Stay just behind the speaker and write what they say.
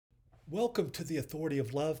Welcome to the Authority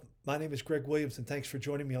of Love. My name is Greg Williams, and thanks for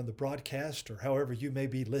joining me on the broadcast or however you may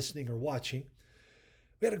be listening or watching.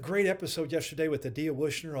 We had a great episode yesterday with Adia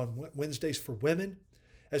Wushner on Wednesdays for Women,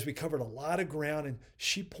 as we covered a lot of ground, and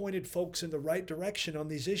she pointed folks in the right direction on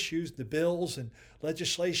these issues, the bills and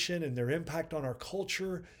legislation and their impact on our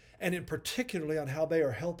culture, and in particularly on how they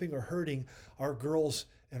are helping or hurting our girls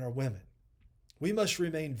and our women. We must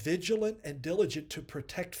remain vigilant and diligent to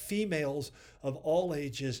protect females of all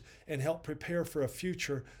ages and help prepare for a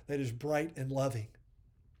future that is bright and loving.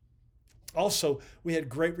 Also, we had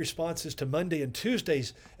great responses to Monday and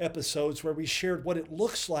Tuesday's episodes where we shared what it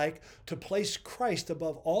looks like to place Christ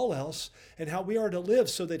above all else and how we are to live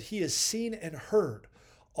so that he is seen and heard.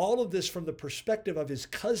 All of this from the perspective of his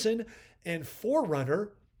cousin and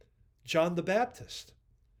forerunner, John the Baptist.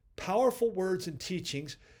 Powerful words and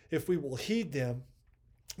teachings if we will heed them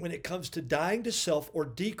when it comes to dying to self or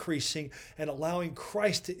decreasing and allowing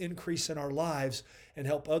Christ to increase in our lives and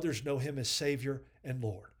help others know him as Savior and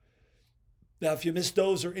Lord. Now, if you missed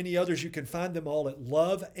those or any others, you can find them all at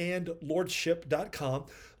loveandlordship.com,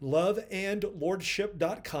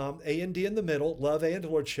 loveandlordship.com, A-N-D in the middle, Love and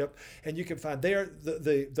Lordship. And you can find there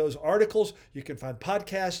those articles. You can find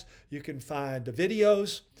podcasts. You can find the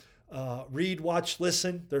videos. Read, watch,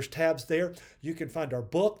 listen. There's tabs there. You can find our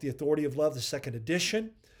book, The Authority of Love, the second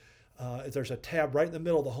edition. There's a tab right in the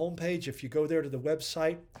middle of the homepage. If you go there to the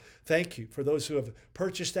website, thank you for those who have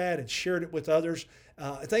purchased that and shared it with others.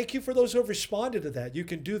 Thank you for those who have responded to that. You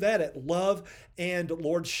can do that at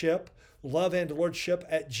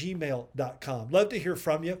loveandlordship@gmail.com. Love to hear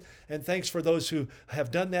from you. And thanks for those who have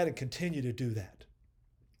done that and continue to do that.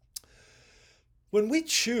 When we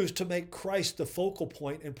choose to make Christ the focal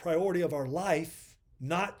point and priority of our life,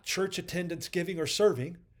 not church attendance, giving, or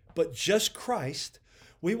serving, but just Christ,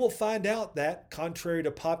 we will find out that, contrary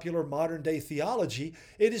to popular modern day theology,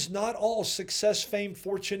 it is not all success, fame,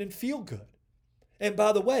 fortune, and feel good. And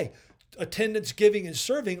by the way, attendance, giving, and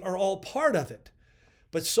serving are all part of it.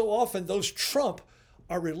 But so often those trump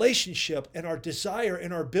our relationship and our desire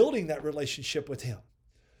and our building that relationship with him.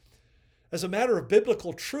 As a matter of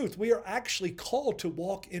biblical truth, we are actually called to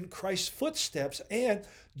walk in Christ's footsteps. And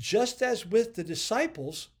just as with the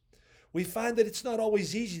disciples, we find that it's not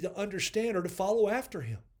always easy to understand or to follow after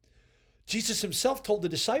him. Jesus himself told the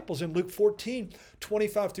disciples in Luke 14,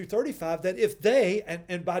 25 through 35, that if they,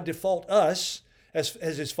 and by default us, as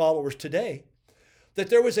his followers today, that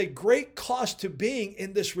there was a great cost to being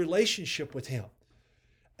in this relationship with him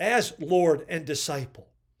as Lord and disciple.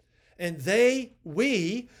 And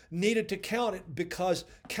we needed to count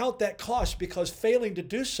that cost because failing to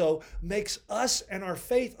do so makes us and our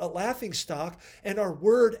faith a laughingstock and our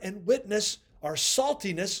word and witness, our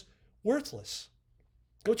saltiness, worthless.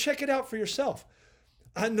 Go check it out for yourself.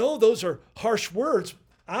 I know those are harsh words.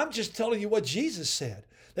 I'm just telling you what Jesus said.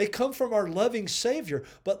 They come from our loving Savior,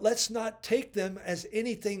 but let's not take them as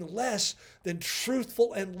anything less than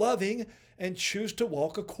truthful and loving and choose to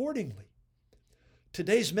walk accordingly.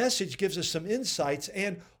 Today's message gives us some insights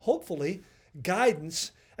and hopefully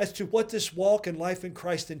guidance as to what this walk and life in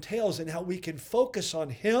Christ entails and how we can focus on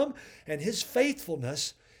him and his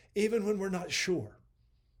faithfulness even when we're not sure.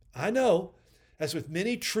 I know, as with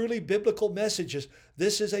many truly biblical messages,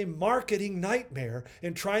 this is a marketing nightmare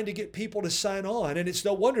in trying to get people to sign on, and it's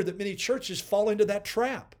no wonder that many churches fall into that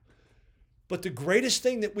trap. But the greatest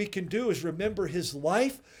thing that we can do is remember his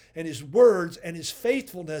life and his words and his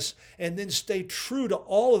faithfulness, and then stay true to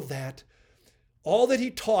all of that, all that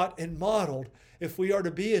he taught and modeled, if we are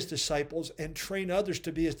to be his disciples and train others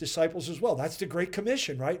to be his disciples as well. That's the Great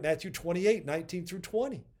Commission, right? Matthew 28, 19 through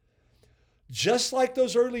 20. Just like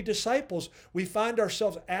those early disciples, we find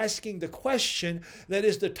ourselves asking the question that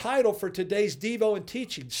is the title for today's Devo and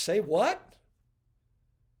teaching. Say what?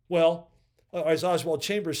 Well, as Oswald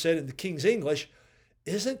Chambers said in the King's English,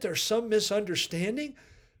 isn't there some misunderstanding?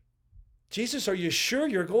 Jesus, are you sure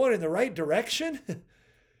you're going in the right direction?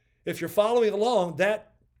 If you're following along,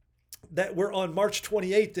 that we're on March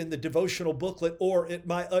 28th in the devotional booklet or at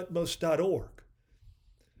myutmost.org.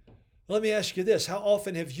 Let me ask you this. How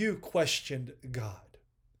often have you questioned God?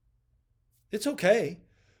 It's okay.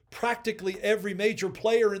 Practically every major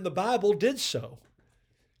player in the Bible did so.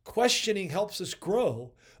 Questioning helps us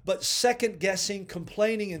grow, but second-guessing,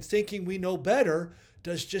 complaining, and thinking we know better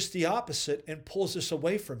does just the opposite and pulls us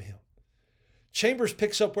away from him. Chambers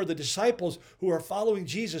picks up where the disciples who are following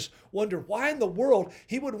Jesus wonder why in the world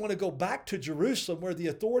he would want to go back to Jerusalem where the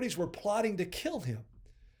authorities were plotting to kill him.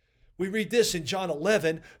 We read this in John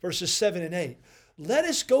 11, verses 7 and 8. Let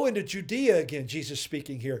us go into Judea again, Jesus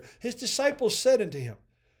speaking here. His disciples said unto him,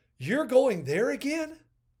 you're going there again?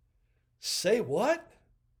 Say what?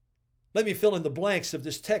 Let me fill in the blanks of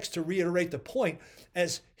this text to reiterate the point,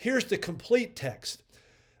 as here's the complete text.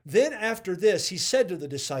 Then after this, he said to the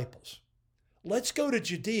disciples, let's go to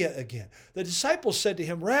Judea again. The disciples said to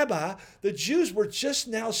him, Rabbi, the Jews were just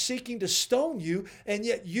now seeking to stone you, and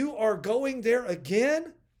yet you are going there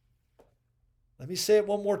again? Let me say it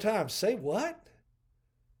one more time. Say what?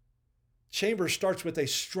 Chambers starts with a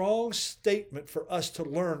strong statement for us to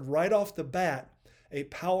learn right off the bat, a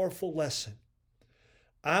powerful lesson.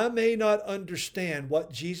 I may not understand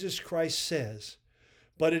what Jesus Christ says,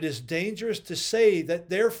 but it is dangerous to say that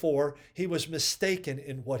therefore he was mistaken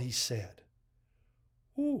in what he said.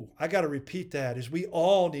 Ooh, I got to repeat that, as we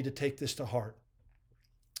all need to take this to heart.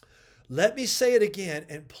 Let me say it again,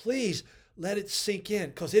 and please let it sink in,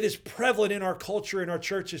 because it is prevalent in our culture, in our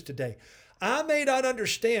churches today. I may not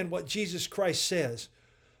understand what Jesus Christ says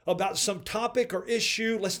about some topic or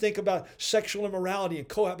issue. Let's think about sexual immorality and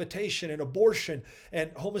cohabitation and abortion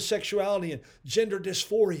and homosexuality and gender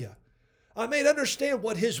dysphoria. I may understand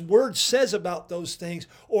what his word says about those things,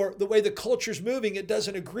 or the way the culture's moving, it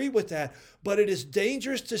doesn't agree with that. But it is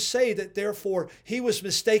dangerous to say that therefore he was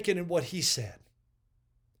mistaken in what he said.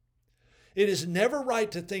 It is never right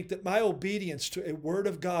to think that my obedience to a word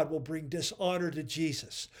of God will bring dishonor to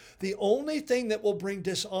Jesus. The only thing that will bring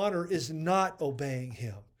dishonor is not obeying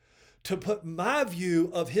him. To put my view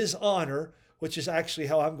of his honor, which is actually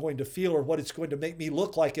how I'm going to feel or what it's going to make me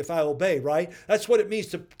look like if I obey, right? That's what it means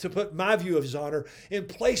to put my view of his honor in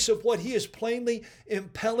place of what he is plainly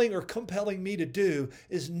impelling or compelling me to do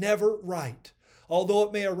is never right, although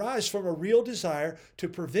it may arise from a real desire to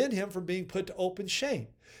prevent him from being put to open shame.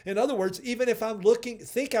 In other words, even if I'm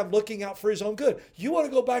think I'm looking out for his own good. You want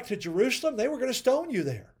to go back to Jerusalem? They were going to stone you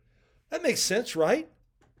there. That makes sense, right?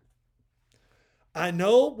 I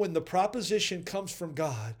know when the proposition comes from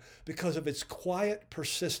God because of its quiet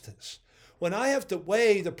persistence. When I have to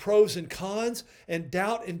weigh the pros and cons and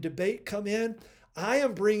doubt and debate come in, I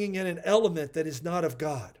am bringing in an element that is not of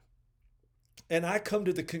God. And I come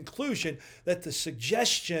to the conclusion that the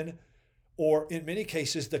suggestion, or in many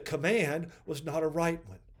cases the command, was not a right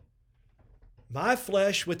one. My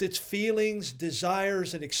flesh, with its feelings,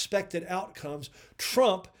 desires, and expected outcomes,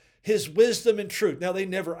 trump his wisdom and truth. Now, they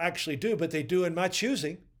never actually do, but they do in my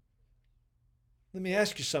choosing. Let me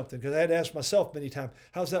ask you something, because I had to ask myself many times,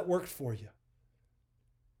 how's that worked for you?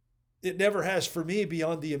 It never has for me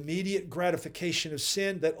beyond the immediate gratification of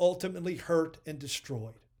sin that ultimately hurt and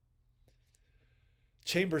destroyed.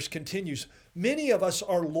 Chambers continues, many of us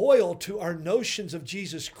are loyal to our notions of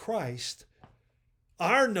Jesus Christ,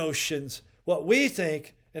 our notions, what we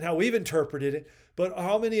think and how we've interpreted it, but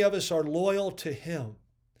how many of us are loyal to him?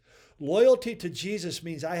 Loyalty to Jesus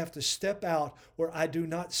means I have to step out where I do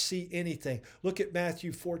not see anything. Look at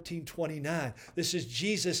Matthew 14:29. This is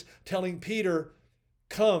Jesus telling Peter,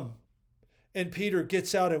 come. And Peter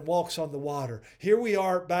gets out and walks on the water. Here we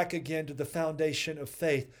are back again to the foundation of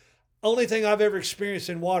faith. Only thing I've ever experienced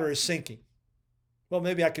in water is sinking. Well,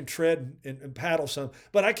 maybe I can tread and paddle some,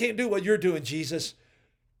 but I can't do what you're doing, Jesus.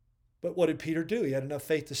 But what did Peter do? He had enough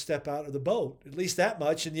faith to step out of the boat, at least that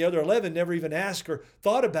much, and the other 11 never even asked or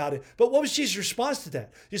thought about it. But what was Jesus' response to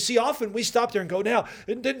that? You see, often we stop there and go, now,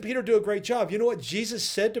 didn't Peter do a great job? You know what Jesus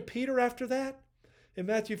said to Peter after that? In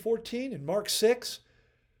Matthew 14 and Mark 6?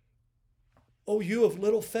 Oh, you of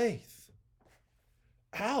little faith.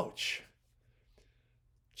 Ouch.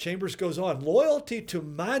 Chambers goes on, loyalty to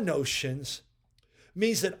my notions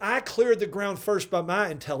means that I cleared the ground first by my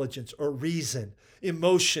intelligence or reason,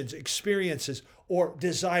 emotions, experiences, or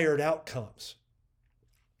desired outcomes.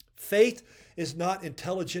 Faith is not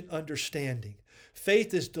intelligent understanding.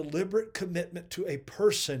 Faith is deliberate commitment to a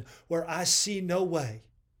person where I see no way.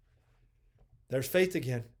 There's faith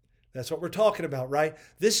again. That's what we're talking about, right?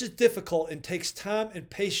 This is difficult and takes time and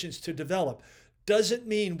patience to develop. Doesn't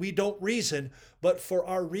mean we don't reason, but for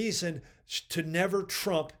our reason to never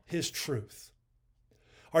trump his truth.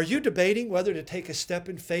 Are you debating whether to take a step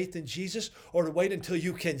in faith in Jesus or to wait until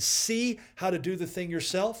you can see how to do the thing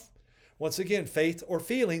yourself? Once again, faith or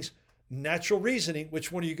feelings, natural reasoning, which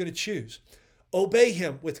one are you going to choose? Obey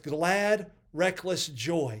him with glad, reckless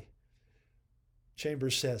joy.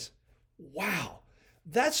 Chambers says, wow,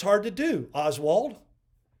 that's hard to do, Oswald.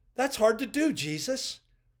 That's hard to do, Jesus.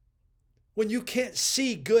 When you can't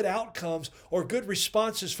see good outcomes or good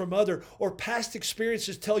responses from other or past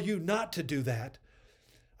experiences tell you not to do that.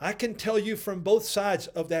 I can tell you from both sides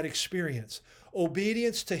of that experience,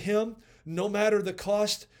 obedience to him, no matter the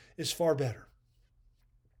cost, is far better.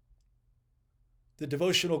 The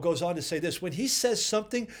devotional goes on to say this, when he says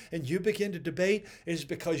something and you begin to debate, it is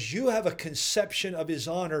because you have a conception of his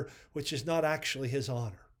honor, which is not actually his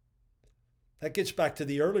honor. That gets back to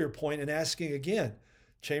the earlier point and asking again,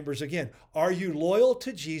 Chambers again, are you loyal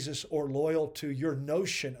to Jesus or loyal to your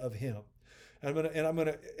notion of him? And I'm going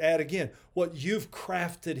to add again what you've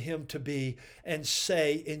crafted him to be and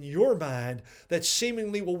say in your mind that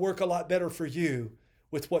seemingly will work a lot better for you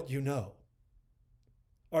with what you know.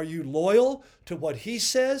 Are you loyal to what he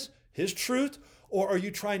says, his truth, or are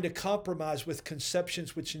you trying to compromise with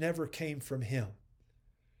conceptions which never came from him?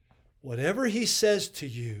 Whatever he says to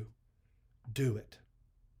you, do it.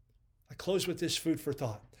 I close with this food for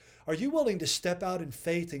thought. Are you willing to step out in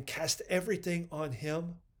faith and cast everything on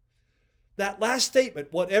him? That last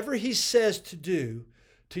statement, whatever he says to do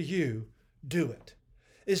to you, do it,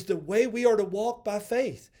 is the way we are to walk by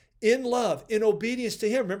faith, in love, in obedience to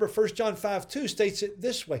him. Remember 1 John 5:2 states it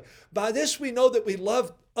this way. By this we know that we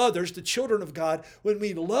love others, the children of God, when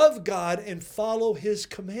we love God and follow his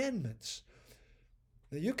commandments.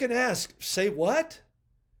 Now you can ask, say what?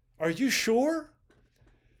 Are you sure?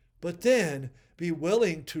 But then be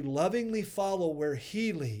willing to lovingly follow where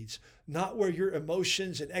he leads, not where your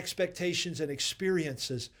emotions and expectations and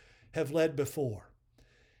experiences have led before.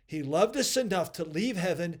 He loved us enough to leave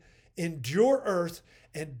heaven, endure earth,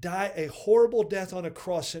 and die a horrible death on a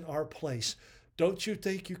cross in our place. Don't you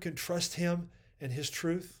think you can trust him and his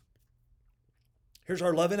truth? Here's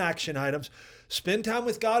our love in action items. Spend time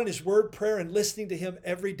with God in his word, prayer, and listening to him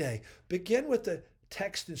every day. Begin with the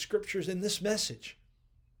text and scriptures in this message.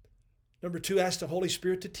 Number 2, ask the Holy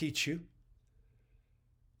Spirit to teach you.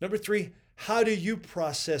 Number 3, how do you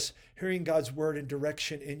process hearing God's word and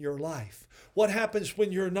direction in your life? What happens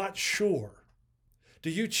when you're not sure?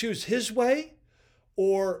 Do you choose his way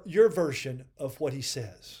or your version of what he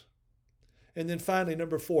says? And then finally,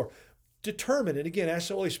 number 4, determine, and again, ask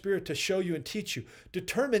the Holy Spirit to show you and teach you.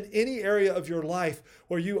 Determine any area of your life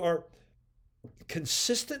where you are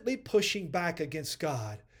consistently pushing back against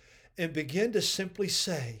God and begin to simply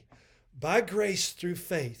say, by grace through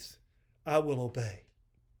faith, I will obey.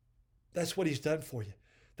 That's what he's done for you.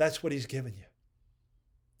 That's what he's given you.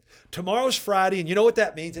 Tomorrow's Friday, and you know what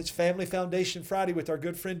that means. It's Family Foundation Friday with our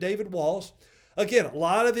good friend David Walls. Again, a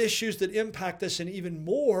lot of issues that impact us, and even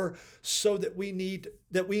more so that we need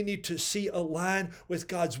to see align with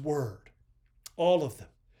God's word. All of them.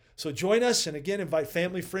 So join us, and again, invite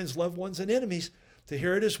family, friends, loved ones, and enemies to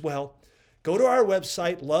hear it as well. Go to our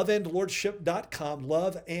website, loveandlordship.com,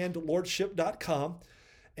 loveandlordship.com,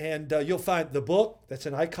 and you'll find the book. That's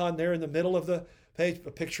an icon there in the middle of the page, a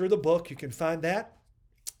picture of the book. You can find that.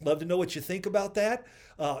 Love to know what you think about that.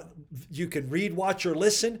 You can read, watch, or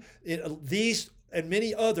listen these and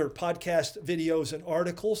many other podcast videos and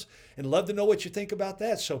articles, and love to know what you think about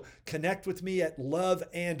that. So connect with me at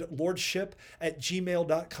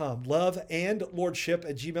loveandlordship@gmail.com,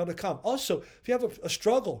 loveandlordship@gmail.com. Also, if you have a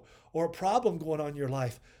struggle or a problem going on in your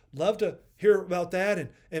life, love to hear about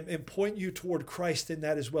that and point you toward Christ in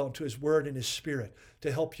that as well, to his word and his spirit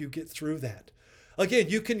to help you get through that. Again,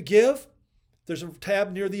 you can give. There's a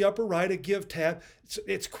tab near the upper right, a give tab.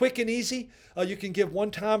 It's quick and easy. You can give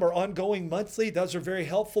one time or ongoing monthly. Those are very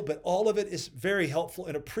helpful, but all of it is very helpful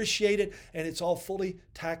and appreciated, and it's all fully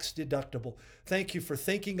tax deductible. Thank you for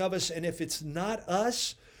thinking of us, and if it's not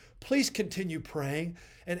us, please continue praying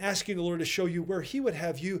and asking the Lord to show you where he would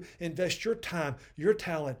have you invest your time, your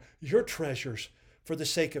talent, your treasures for the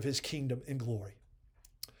sake of his kingdom and glory.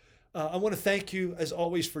 I want to thank you, as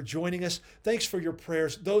always, for joining us. Thanks for your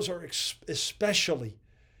prayers. Those are especially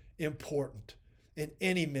important in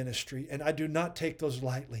any ministry, and I do not take those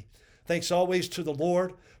lightly. Thanks always to the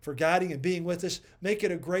Lord for guiding and being with us. Make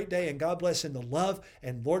it a great day, and God bless in the love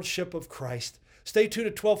and lordship of Christ. Stay tuned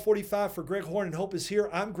at 1245 for Greg Horn and Hope is Here.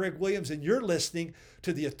 I'm Greg Williams, and you're listening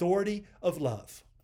to The Authority of Love.